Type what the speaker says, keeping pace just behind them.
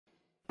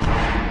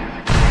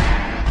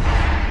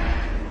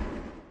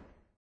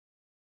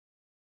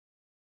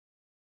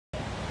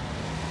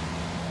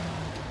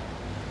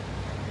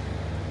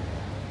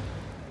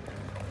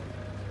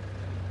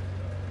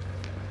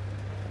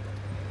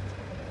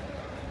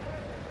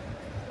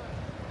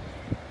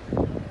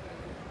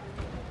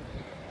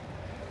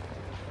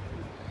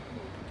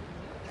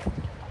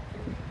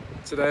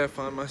Today I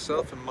find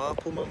myself in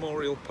Marple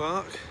Memorial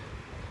Park.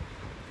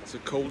 It's a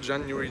cold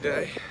January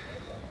day.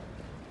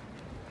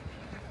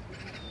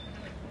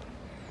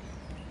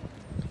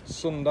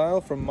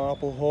 Sundial from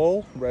Marple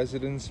Hall,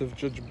 residence of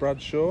Judge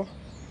Bradshaw.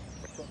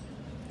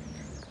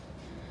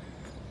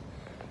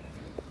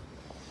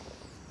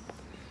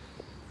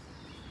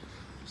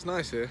 It's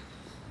nice here.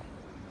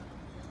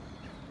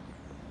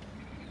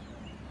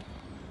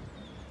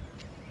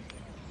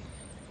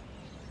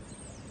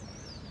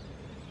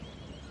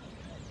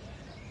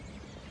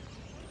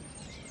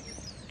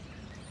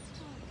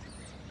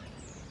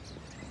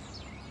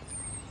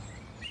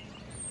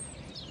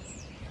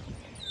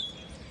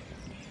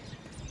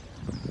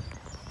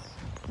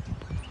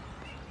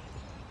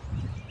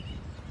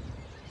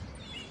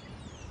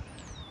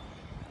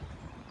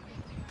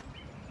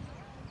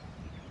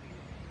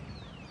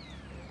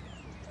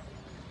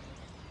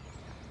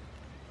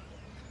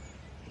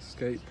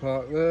 Skate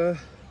park there.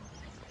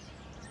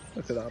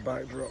 Look at that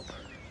backdrop.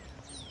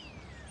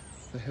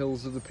 The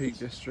hills of the Peak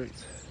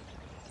District.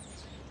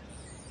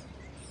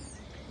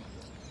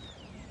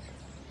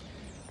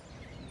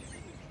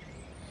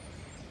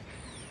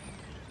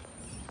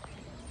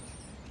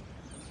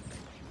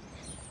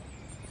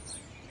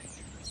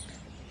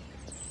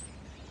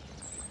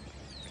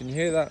 Can you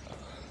hear that?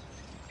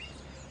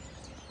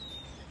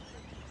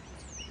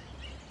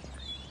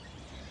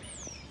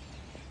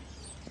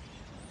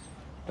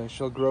 They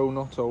shall grow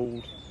not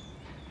old,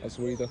 as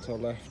we that are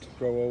left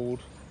grow old.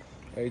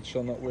 Age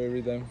shall not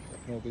weary them,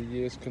 nor the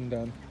years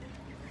condemn.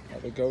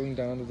 At the going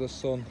down of the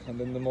sun,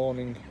 and in the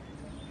morning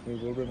we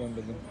will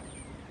remember them.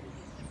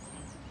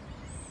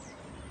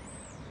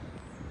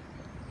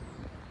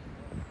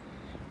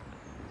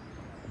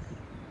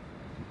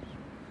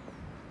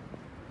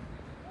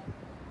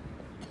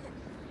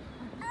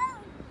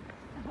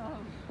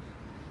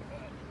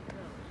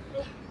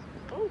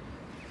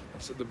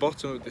 It's at the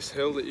bottom of this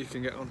hill that you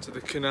can get onto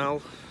the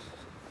canal.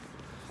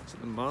 Is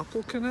it the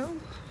Marple Canal?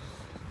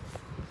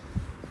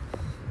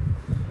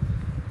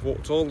 I've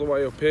walked all the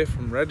way up here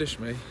from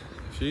Redishme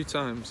a few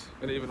times,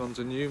 and even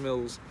onto New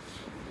Mills.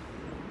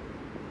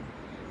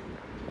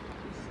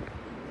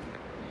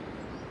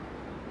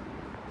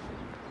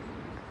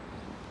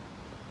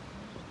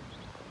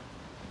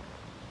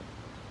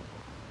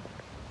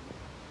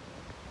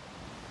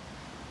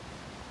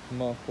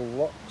 Marple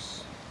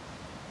Locks.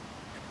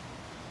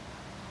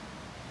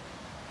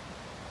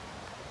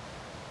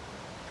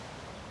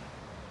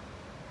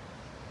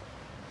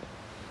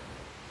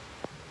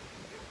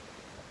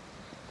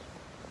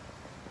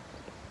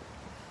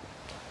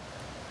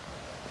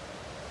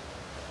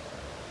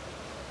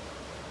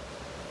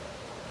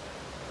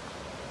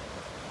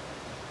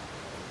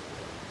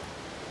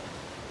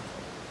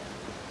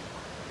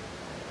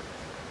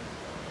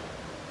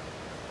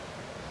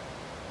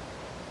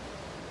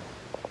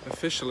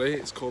 Officially,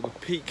 it's called the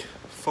Peak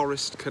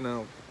Forest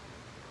Canal.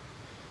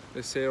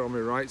 This here on my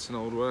right's an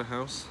old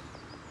warehouse.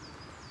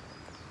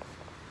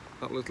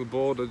 That little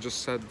border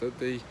just said that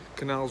the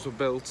canals were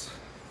built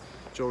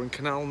during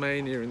Canal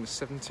Mania in the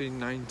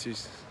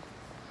 1790s.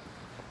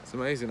 It's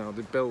amazing how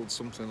they build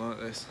something like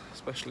this,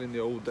 especially in the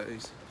old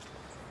days.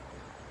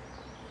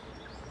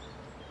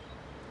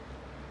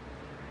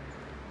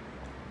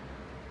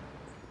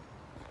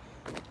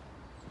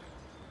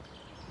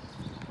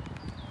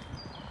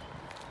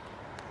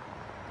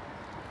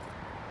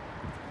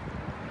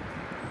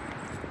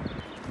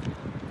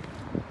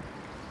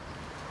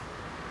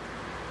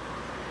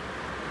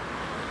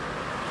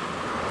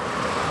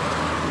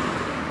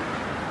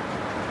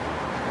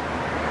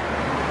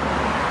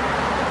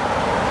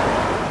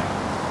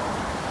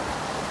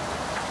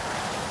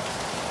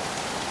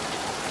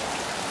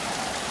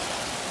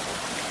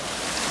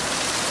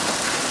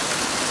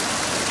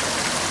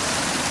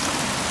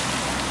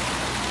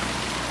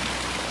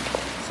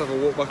 Let's have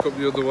a walk back up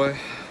the other way.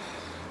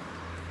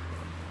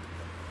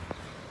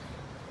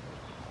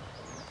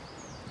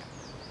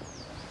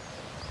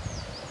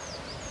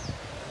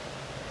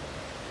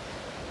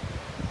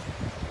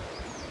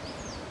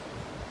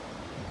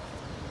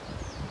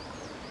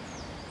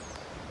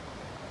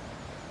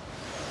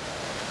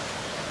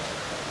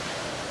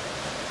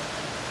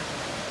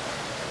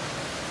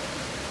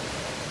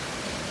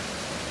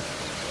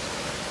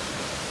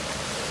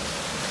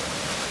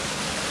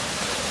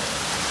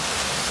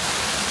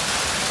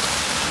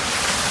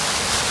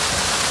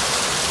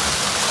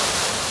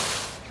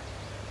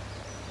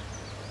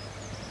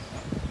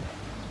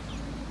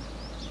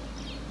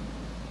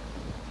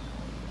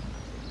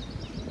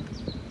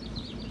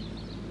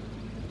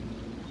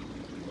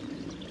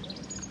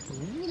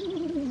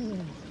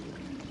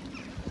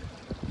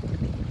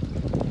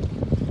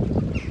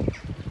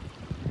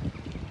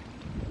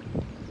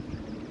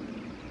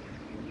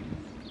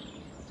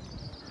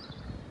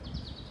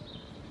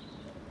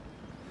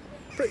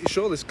 Pretty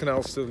sure this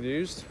canal's still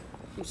used.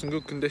 It's in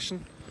good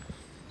condition.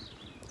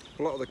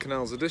 A lot of the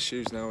canals are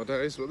disused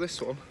nowadays, but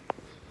this one,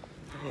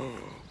 oh,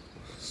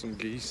 some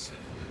geese.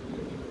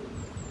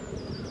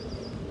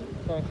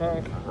 Honk,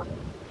 honk.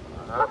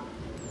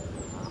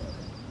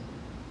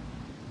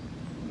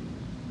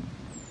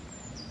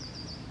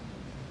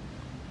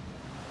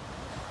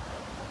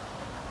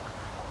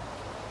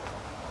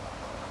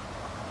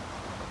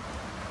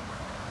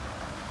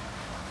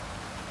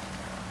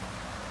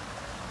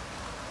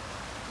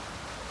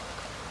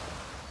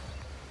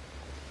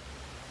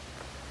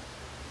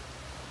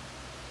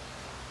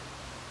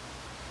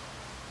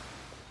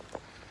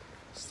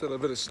 Still a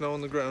bit of snow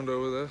on the ground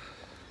over there.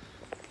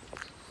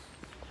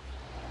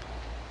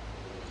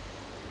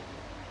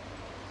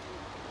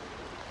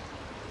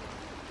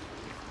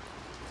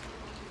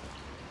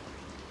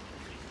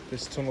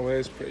 This tunnel here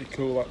is pretty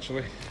cool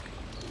actually.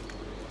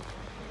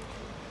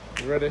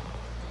 You ready?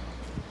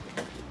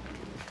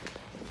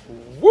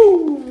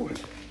 Woo!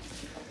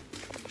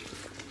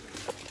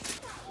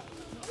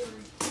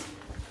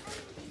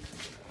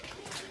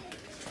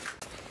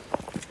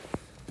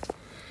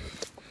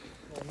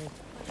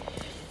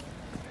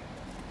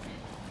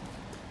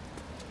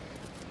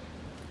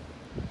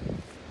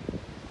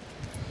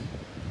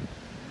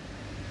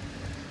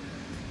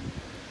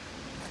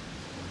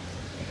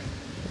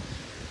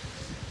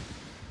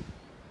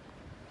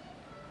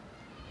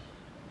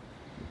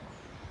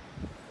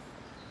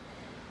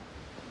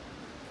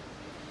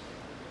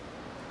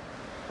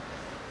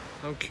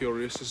 I'm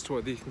curious as to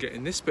whether you can get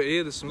in this bit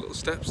here. There's some little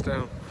steps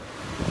down.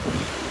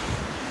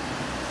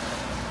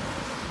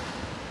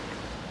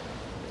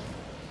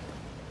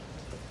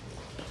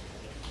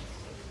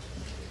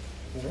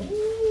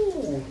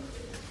 Ooh,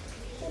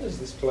 what is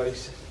this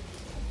place?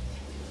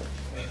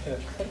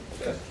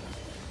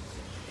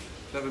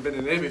 Never been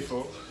in here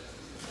before.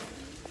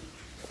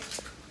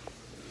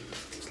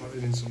 It's like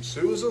in some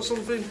sewers or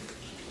something.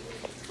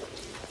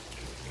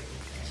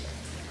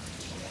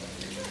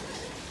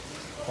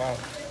 Wow.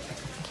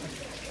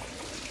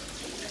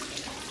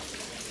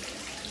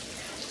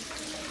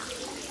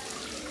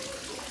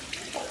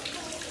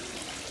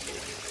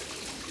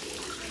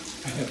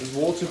 There's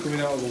water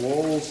coming out of the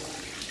walls.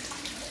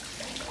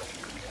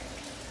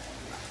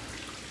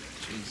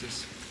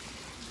 Jesus.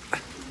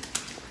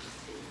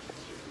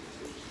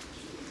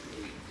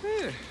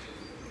 Yeah.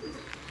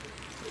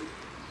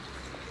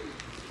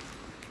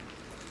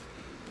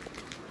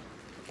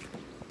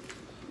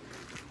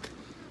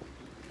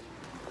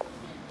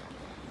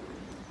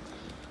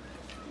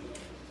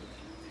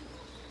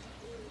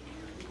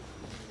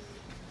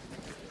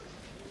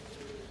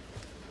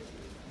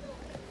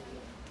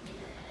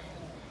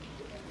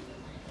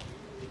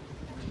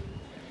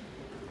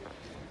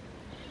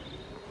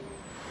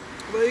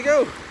 There you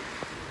go,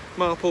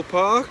 Marple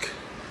Park,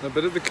 a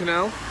bit of the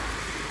canal.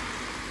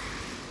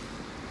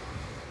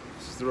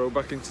 This is the road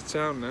back into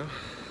town now.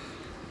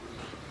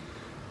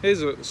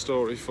 Here's a little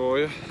story for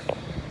you.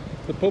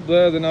 The pub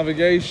there, the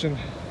Navigation.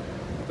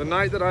 The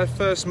night that I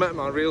first met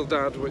my real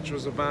dad, which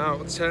was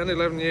about 10,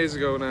 11 years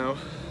ago now,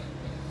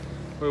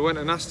 we went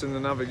and asked in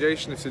the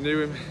Navigation if they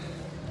knew him.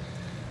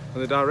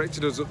 And they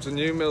directed us up to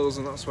New Mills,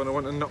 and that's when I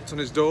went and knocked on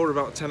his door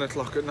about 10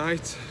 o'clock at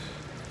night.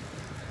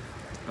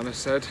 And I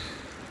said,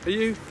 "Are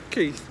you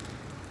Keith?"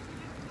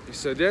 He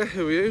said, "Yeah,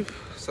 who are you?"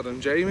 I said, "I'm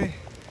Jamie."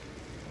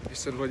 He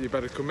said, "Well, you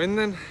better come in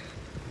then."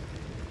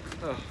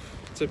 Oh,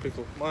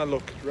 typical. My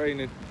luck, it's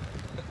raining.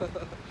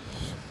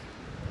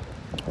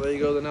 There you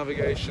go, the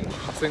Navigation.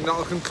 I think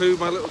that'll conclude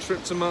my little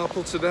trip to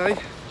Marple today.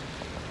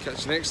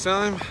 Catch you next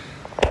time.